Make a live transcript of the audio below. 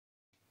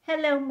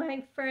Hello,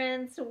 my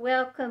friends.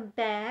 Welcome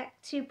back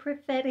to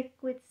Prophetic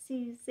with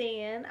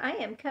Suzanne. I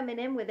am coming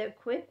in with a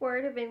quick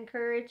word of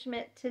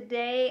encouragement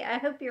today. I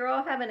hope you're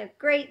all having a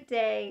great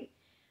day.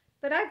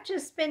 But I've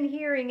just been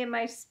hearing in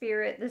my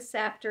spirit this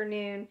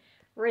afternoon,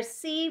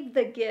 receive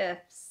the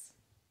gifts.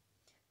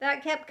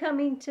 That kept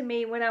coming to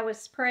me when I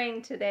was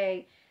praying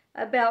today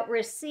about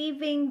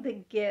receiving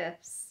the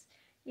gifts.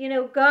 You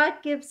know,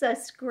 God gives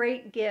us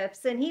great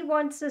gifts and He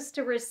wants us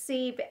to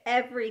receive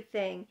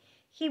everything.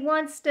 He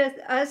wants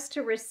us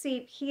to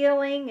receive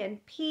healing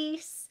and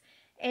peace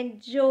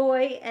and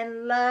joy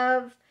and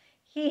love.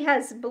 He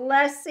has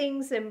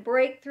blessings and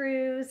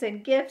breakthroughs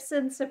and gifts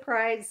and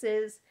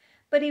surprises.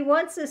 But He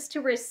wants us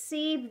to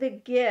receive the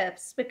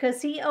gifts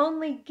because He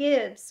only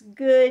gives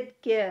good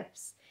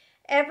gifts.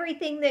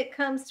 Everything that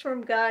comes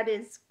from God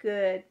is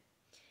good.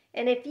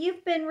 And if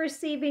you've been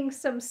receiving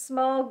some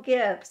small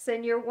gifts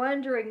and you're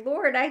wondering,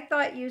 Lord, I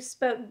thought you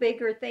spoke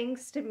bigger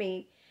things to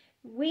me.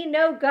 We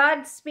know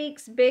God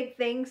speaks big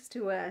things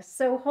to us.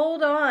 So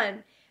hold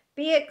on.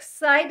 Be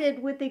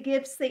excited with the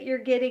gifts that you're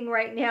getting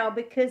right now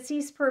because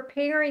He's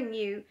preparing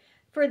you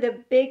for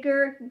the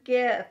bigger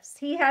gifts.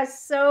 He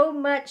has so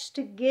much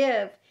to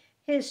give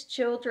His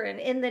children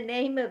in the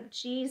name of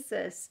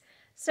Jesus.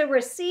 So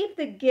receive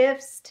the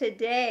gifts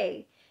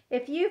today.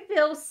 If you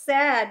feel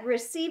sad,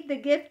 receive the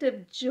gift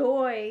of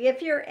joy.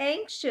 If you're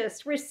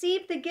anxious,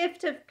 receive the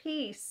gift of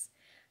peace.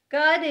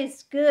 God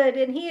is good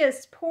and He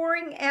is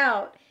pouring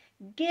out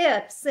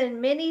gifts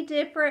in many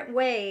different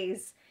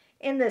ways.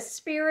 In the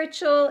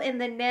spiritual, in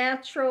the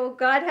natural,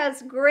 God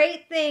has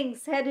great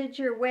things headed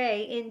your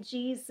way in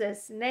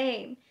Jesus'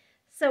 name.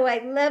 So I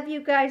love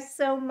you guys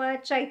so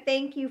much. I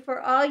thank you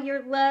for all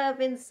your love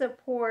and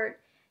support,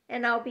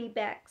 and I'll be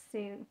back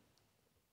soon.